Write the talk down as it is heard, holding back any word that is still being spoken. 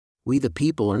We the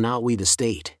people are not we the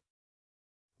state.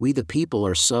 We the people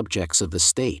are subjects of the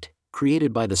state,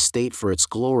 created by the state for its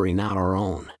glory, not our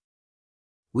own.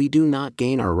 We do not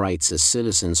gain our rights as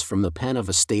citizens from the pen of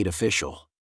a state official.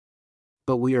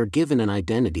 But we are given an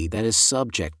identity that is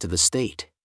subject to the state.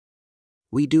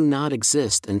 We do not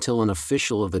exist until an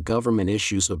official of the government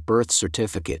issues a birth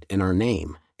certificate in our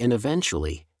name, and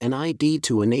eventually, an ID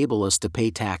to enable us to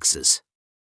pay taxes.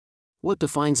 What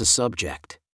defines a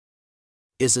subject?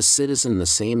 Is a citizen the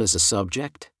same as a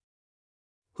subject?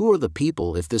 Who are the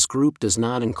people if this group does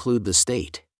not include the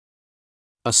state?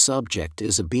 A subject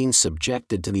is a being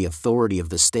subjected to the authority of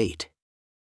the state.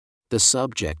 The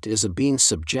subject is a being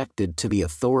subjected to the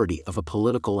authority of a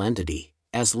political entity,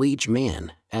 as liege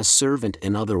man, as servant,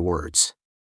 in other words.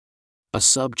 A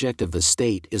subject of the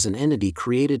state is an entity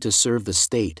created to serve the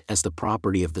state as the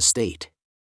property of the state.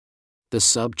 The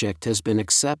subject has been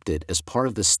accepted as part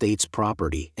of the state's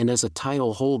property and as a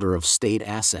title holder of state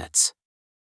assets.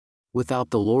 Without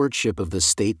the lordship of the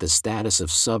state, the status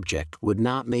of subject would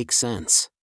not make sense.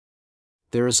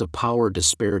 There is a power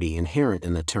disparity inherent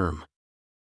in the term.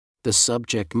 The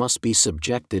subject must be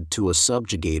subjected to a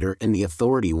subjugator, and the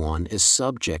authority one is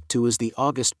subject to is the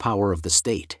august power of the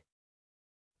state.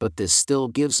 But this still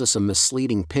gives us a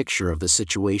misleading picture of the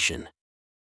situation.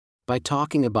 By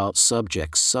talking about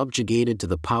subjects subjugated to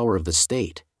the power of the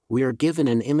state, we are given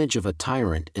an image of a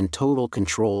tyrant in total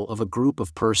control of a group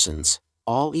of persons,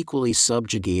 all equally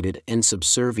subjugated and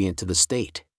subservient to the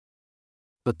state.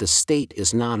 But the state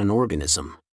is not an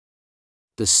organism.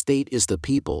 The state is the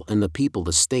people and the people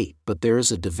the state, but there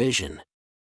is a division.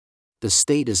 The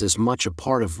state is as much a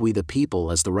part of we the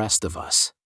people as the rest of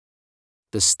us.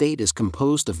 The state is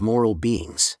composed of moral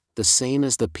beings, the same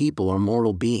as the people are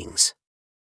moral beings.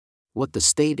 What the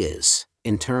state is,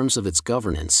 in terms of its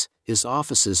governance, is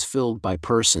offices filled by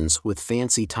persons with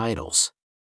fancy titles.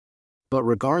 But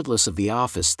regardless of the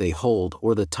office they hold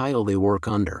or the title they work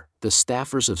under, the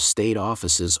staffers of state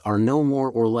offices are no more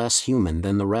or less human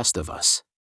than the rest of us.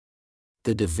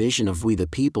 The division of we the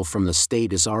people from the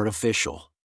state is artificial.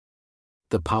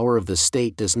 The power of the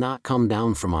state does not come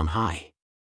down from on high.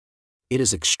 It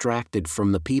is extracted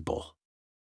from the people.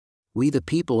 We the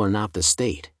people are not the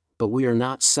state, but we are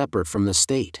not separate from the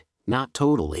state, not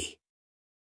totally.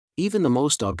 Even the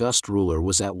most august ruler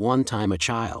was at one time a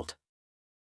child.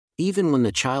 Even when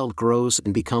the child grows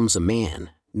and becomes a man,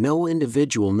 no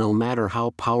individual, no matter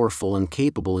how powerful and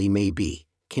capable he may be,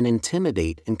 can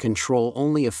intimidate and control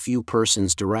only a few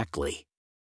persons directly.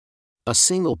 A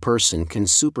single person can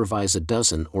supervise a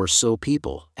dozen or so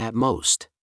people, at most.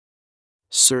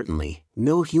 Certainly,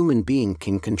 no human being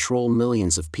can control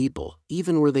millions of people,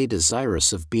 even were they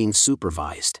desirous of being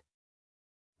supervised.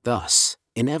 Thus,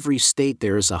 in every state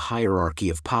there is a hierarchy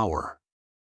of power.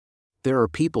 There are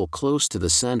people close to the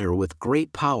center with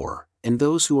great power, and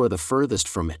those who are the furthest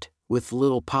from it, with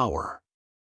little power.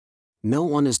 No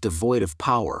one is devoid of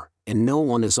power, and no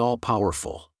one is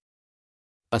all-powerful.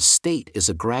 A state is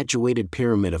a graduated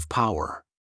pyramid of power.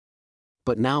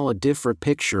 But now a different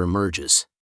picture emerges.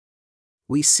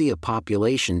 We see a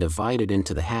population divided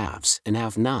into the haves and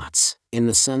have-nots, in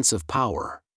the sense of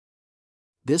power.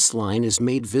 This line is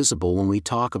made visible when we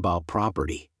talk about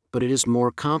property, but it is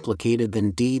more complicated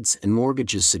than deeds and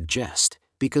mortgages suggest,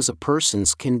 because a person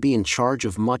can be in charge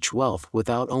of much wealth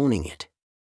without owning it.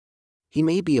 He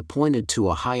may be appointed to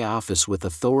a high office with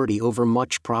authority over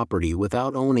much property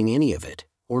without owning any of it,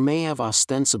 or may have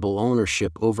ostensible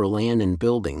ownership over land and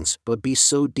buildings but be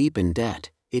so deep in debt,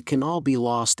 it can all be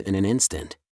lost in an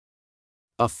instant.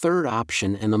 A third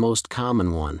option, and the most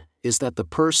common one, is that the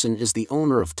person is the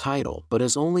owner of title but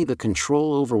has only the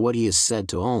control over what he is said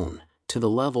to own, to the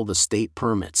level the state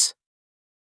permits.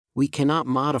 We cannot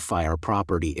modify our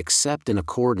property except in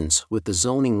accordance with the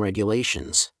zoning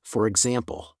regulations, for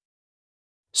example.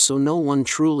 So no one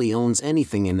truly owns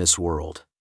anything in this world.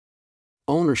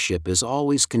 Ownership is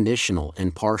always conditional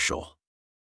and partial.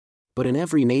 But in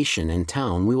every nation and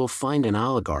town we will find an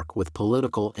oligarch with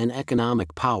political and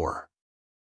economic power.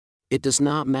 It does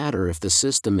not matter if the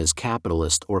system is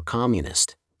capitalist or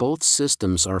communist, both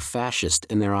systems are fascist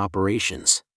in their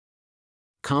operations.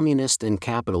 Communist and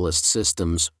capitalist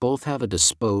systems both have a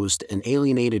disposed and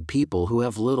alienated people who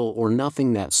have little or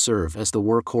nothing that serve as the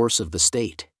workhorse of the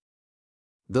state.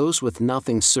 Those with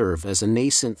nothing serve as a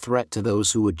nascent threat to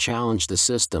those who would challenge the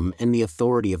system and the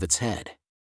authority of its head.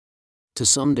 To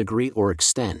some degree or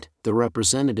extent, the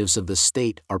representatives of the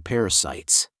state are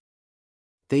parasites.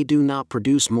 They do not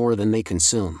produce more than they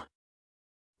consume.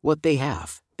 What they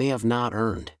have not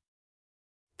earned.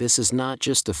 This is not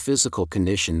just a physical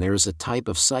condition, there is a type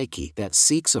of psyche that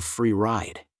seeks a free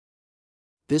ride.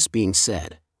 This being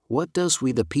said, What does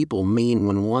we the people mean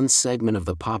when one segment of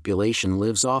the population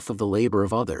lives off of the labor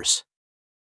of others?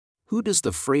 Who does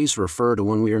the phrase refer to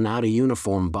when we are not a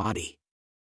uniform body?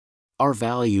 Our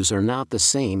values are not the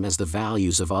same as the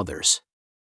values of others.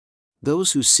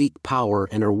 Those who seek power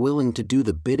and are willing to do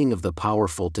the bidding of the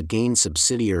powerful to gain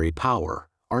subsidiary power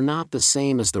are not the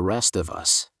same as the rest of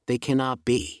us. They cannot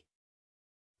be.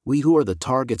 We who are the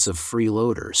targets of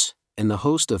freeloaders and the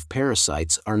host of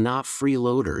parasites are not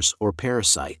freeloaders or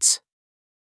parasites.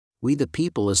 We the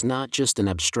people is not just an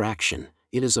abstraction,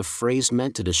 it is a phrase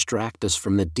meant to distract us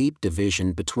from the deep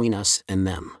division between us and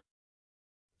them.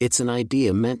 It's an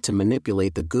idea meant to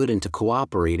manipulate the good into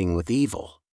cooperating with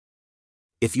evil.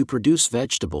 If you produce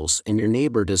vegetables and your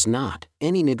neighbor does not,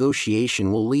 any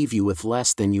negotiation will leave you with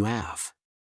less than you have.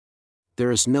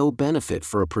 There is no benefit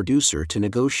for a producer to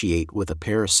negotiate with a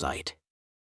parasite.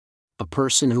 A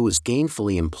person who is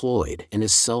gainfully employed and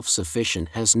is self-sufficient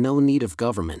has no need of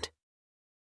government.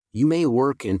 You may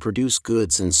work and produce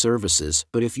goods and services,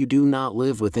 but if you do not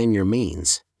live within your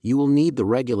means, you will need the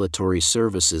regulatory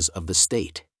services of the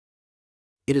state.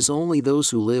 It is only those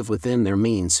who live within their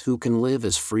means who can live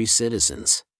as free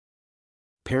citizens.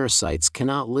 Parasites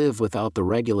cannot live without the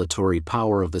regulatory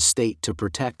power of the state to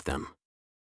protect them.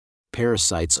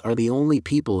 Parasites are the only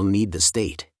people who need the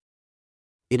state.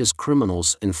 It is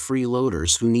criminals and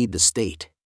freeloaders who need the state.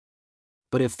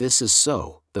 But if this is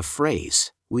so, the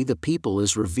phrase, "we the people,"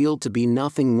 is revealed to be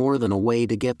nothing more than a way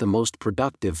to get the most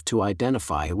productive to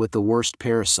identify with the worst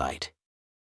parasite.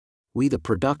 We the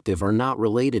productive are not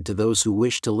related to those who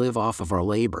wish to live off of our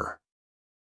labor.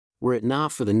 Were it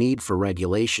not for the need for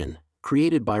regulation,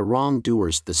 created by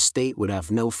wrongdoers, the state would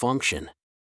have no function.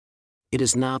 It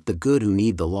is not the good who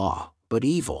need the law, but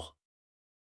evil.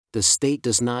 The state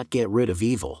does not get rid of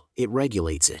evil, it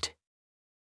regulates it.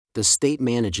 The state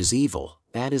manages evil,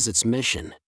 that is its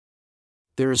mission.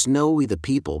 There is no we the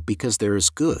people because there is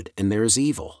good and there is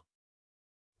evil.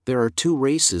 There are two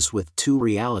races with two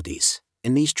realities,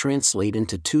 and these translate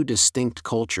into two distinct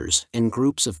cultures and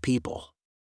groups of people.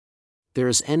 There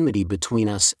is enmity between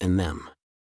us and them.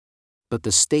 But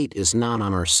the state is not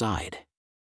on our side.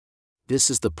 This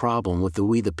is the problem with the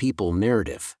we the people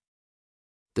narrative.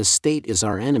 The state is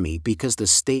our enemy because the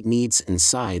state needs and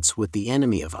sides with the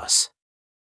enemy of us.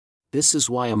 This is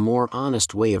why a more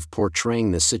honest way of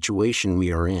portraying the situation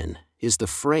we are in is the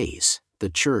phrase, "the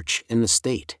church and the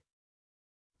state."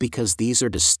 Because these are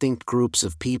distinct groups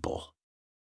of people.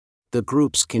 The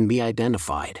groups can be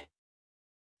identified.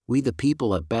 We the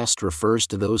people at best refers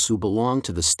to those who belong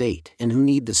to the state and who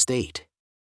need the state.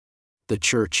 The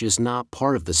church is not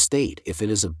part of the state if it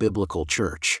is a biblical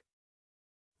church.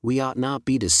 We ought not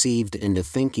be deceived into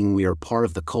thinking we are part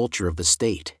of the culture of the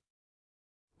state.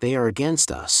 They are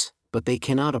against us, but they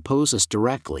cannot oppose us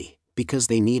directly, because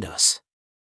they need us.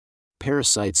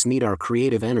 Parasites need our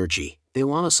creative energy, they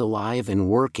want us alive and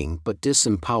working but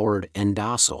disempowered and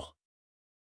docile.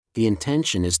 The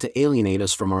intention is to alienate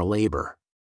us from our labor.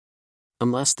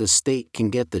 Unless the state can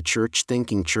get the church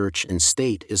thinking church and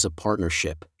state is a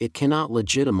partnership, it cannot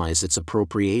legitimize its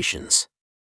appropriations.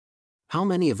 How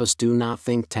many of us do not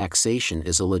think taxation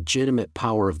is a legitimate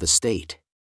power of the state?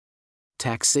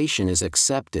 Taxation is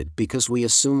accepted because we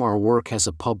assume our work has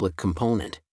a public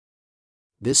component.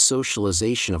 This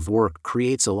socialization of work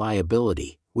creates a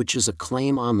liability, which is a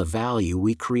claim on the value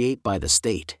we create by the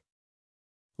state.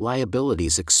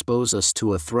 Liabilities expose us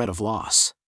to a threat of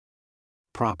loss.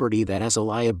 Property that has a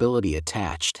liability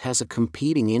attached has a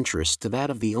competing interest to that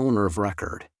of the owner of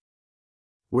record.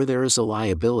 Where there is a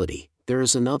liability, there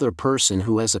is another person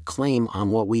who has a claim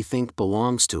on what we think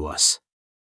belongs to us.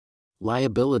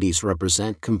 Liabilities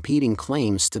represent competing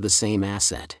claims to the same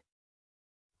asset.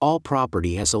 All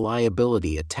property has a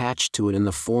liability attached to it in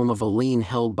the form of a lien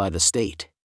held by the state.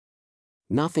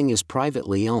 Nothing is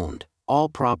privately owned. All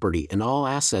property and all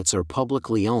assets are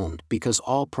publicly owned because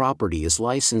all property is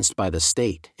licensed by the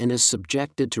state and is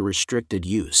subjected to restricted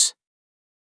use.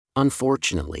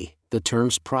 Unfortunately, the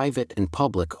terms private and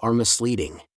public are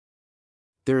misleading.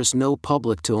 There is no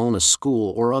public to own a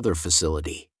school or other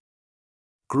facility.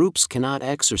 Groups cannot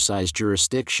exercise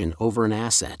jurisdiction over an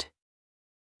asset.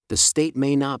 The state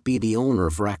may not be the owner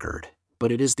of record,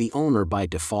 but it is the owner by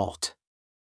default.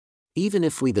 Even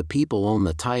if we the people own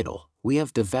the title, we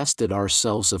have divested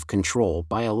ourselves of control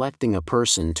by electing a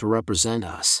person to represent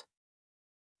us.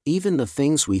 Even the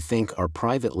things we think are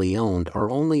privately owned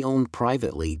are only owned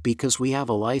privately because we have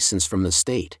a license from the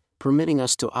state, permitting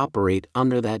us to operate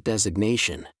under that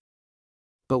designation.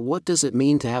 But what does it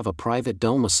mean to have a private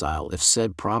domicile if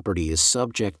said property is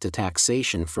subject to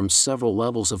taxation from several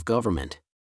levels of government?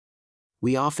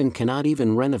 We often cannot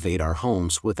even renovate our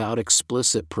homes without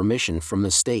explicit permission from the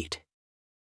state.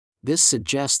 This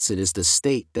suggests it is the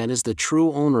state that is the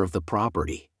true owner of the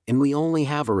property, and we only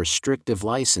have a restrictive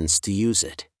license to use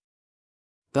it.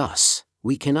 Thus,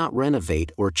 we cannot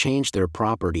renovate or change their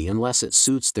property unless it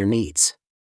suits their needs.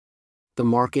 The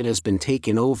market has been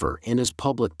taken over and is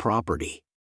public property.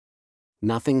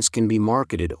 Nothing can be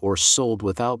marketed or sold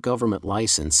without government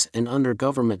license and under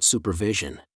government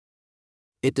supervision.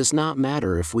 It does not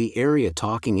matter if we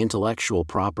area-talking intellectual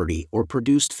property or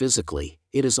produced physically,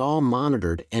 it is all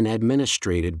monitored and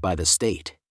administrated by the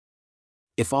state.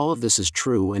 If all of this is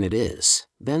true, and it is,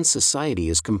 then society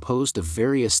is composed of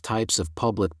various types of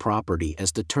public property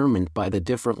as determined by the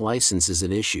different licenses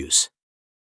it issues.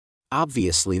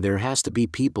 Obviously, there has to be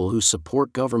people who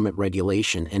support government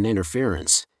regulation and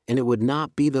interference, and it would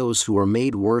not be those who are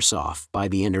made worse off by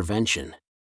the intervention.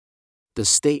 The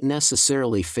state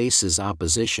necessarily faces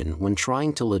opposition when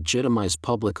trying to legitimize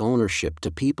public ownership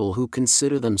to people who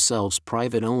consider themselves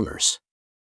private owners.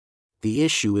 The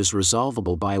issue is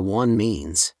resolvable by one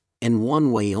means, and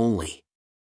one way only.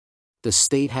 The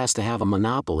state has to have a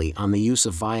monopoly on the use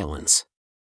of violence.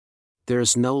 There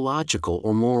is no logical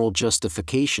or moral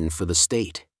justification for the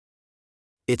state.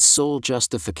 Its sole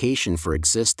justification for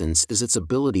existence is its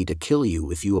ability to kill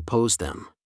you if you oppose them.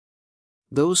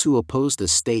 Those who oppose the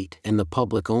state and the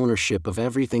public ownership of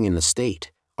everything in the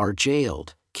state are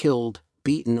jailed, killed,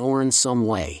 beaten, or in some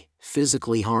way,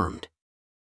 physically harmed.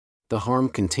 The harm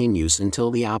continues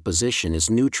until the opposition is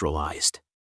neutralized.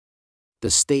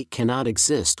 The state cannot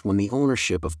exist when the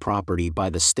ownership of property by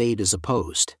the state is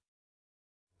opposed.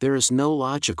 There is no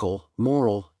logical,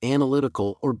 moral,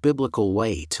 analytical, or biblical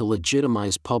way to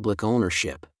legitimize public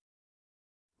ownership.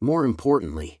 More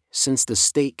importantly, since the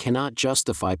state cannot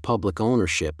justify public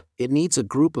ownership, it needs a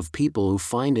group of people who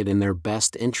find it in their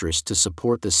best interest to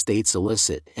support the state's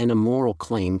illicit and immoral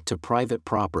claim to private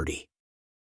property.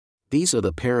 These are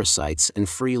the parasites and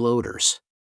freeloaders.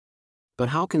 But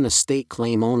how can the state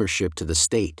claim ownership to the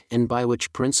state, and by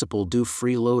which principle do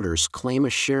freeloaders claim a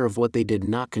share of what they did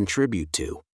not contribute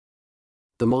to?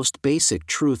 The most basic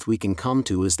truth we can come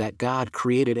to is that God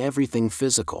created everything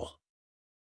physical.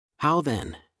 How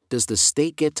then does the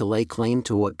state get to lay claim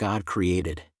to what God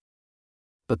created?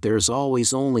 But there is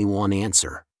always only one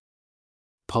answer.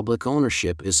 Public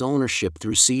ownership is ownership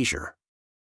through seizure.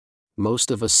 Most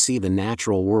of us see the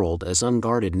natural world as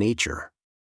unguarded nature.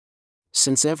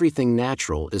 Since everything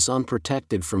natural is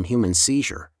unprotected from human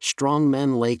seizure, strong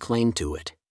men lay claim to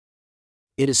it.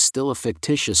 It is still a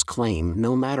fictitious claim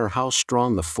no matter how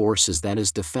strong the force is that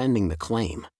is defending the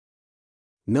claim.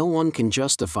 No one can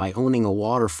justify owning a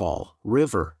waterfall,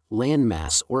 river,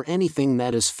 landmass, or anything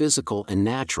that is physical and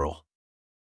natural.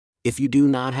 If you do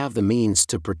not have the means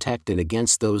to protect it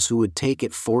against those who would take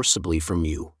it forcibly from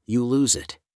you, you lose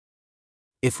it.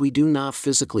 If we do not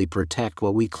physically protect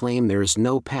what we claim, there is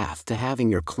no path to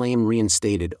having your claim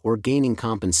reinstated or gaining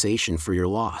compensation for your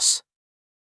loss.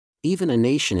 Even a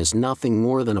nation is nothing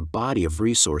more than a body of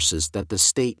resources that the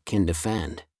state can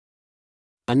defend.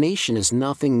 A nation is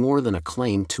nothing more than a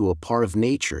claim to a part of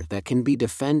nature that can be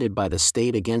defended by the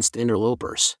state against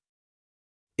interlopers.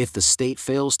 If the state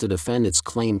fails to defend its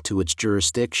claim to its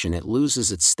jurisdiction, it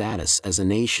loses its status as a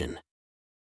nation.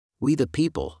 We the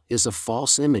people is a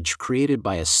false image created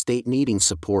by a state needing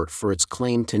support for its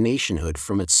claim to nationhood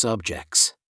from its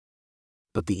subjects.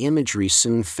 But the imagery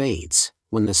soon fades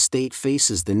when the state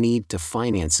faces the need to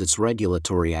finance its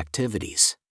regulatory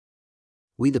activities.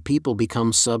 We the people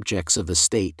become subjects of the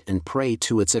state and prey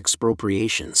to its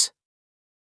expropriations.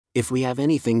 If we have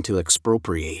anything to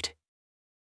expropriate,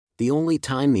 the only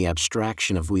time the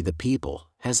abstraction of we the people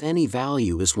has any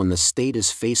value is when the state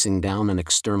is facing down an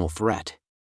external threat.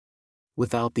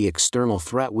 Without the external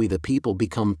threat, we the people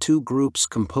become two groups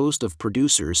composed of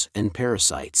producers and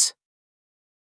parasites.